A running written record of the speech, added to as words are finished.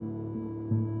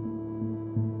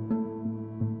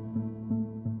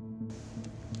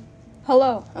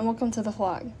Hello, and welcome to The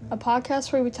Flag, a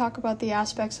podcast where we talk about the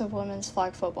aspects of women's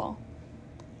flag football.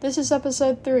 This is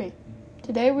episode 3.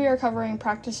 Today we are covering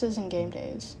practices and game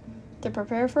days. To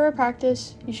prepare for a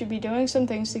practice, you should be doing some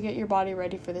things to get your body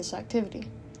ready for this activity.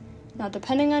 Now,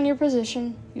 depending on your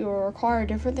position, you will require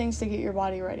different things to get your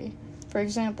body ready. For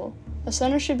example, a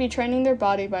center should be training their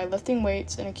body by lifting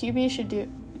weights, and a QB should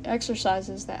do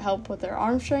exercises that help with their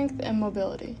arm strength and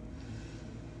mobility.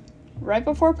 Right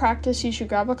before practice, you should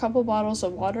grab a couple bottles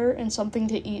of water and something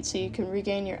to eat so you can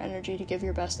regain your energy to give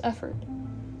your best effort.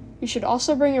 You should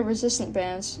also bring your resistant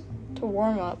bands to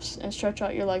warm-ups and stretch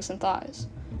out your legs and thighs.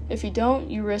 If you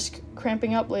don't, you risk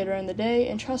cramping up later in the day,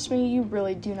 and trust me, you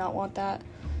really do not want that.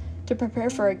 To prepare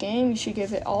for a game, you should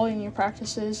give it all in your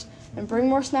practices, and bring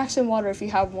more snacks and water if you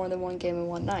have more than one game in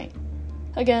one night.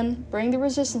 Again, bring the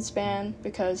resistance band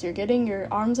because you're getting your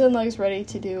arms and legs ready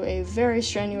to do a very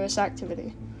strenuous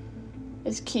activity.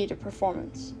 Is key to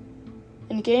performance.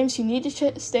 In games, you need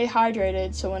to stay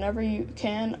hydrated, so whenever you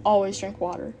can, always drink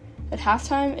water. At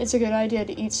halftime, it's a good idea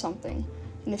to eat something,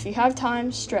 and if you have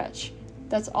time, stretch.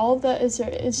 That's all that is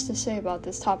to say about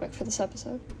this topic for this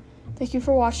episode. Thank you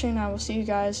for watching, and I will see you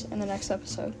guys in the next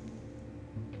episode.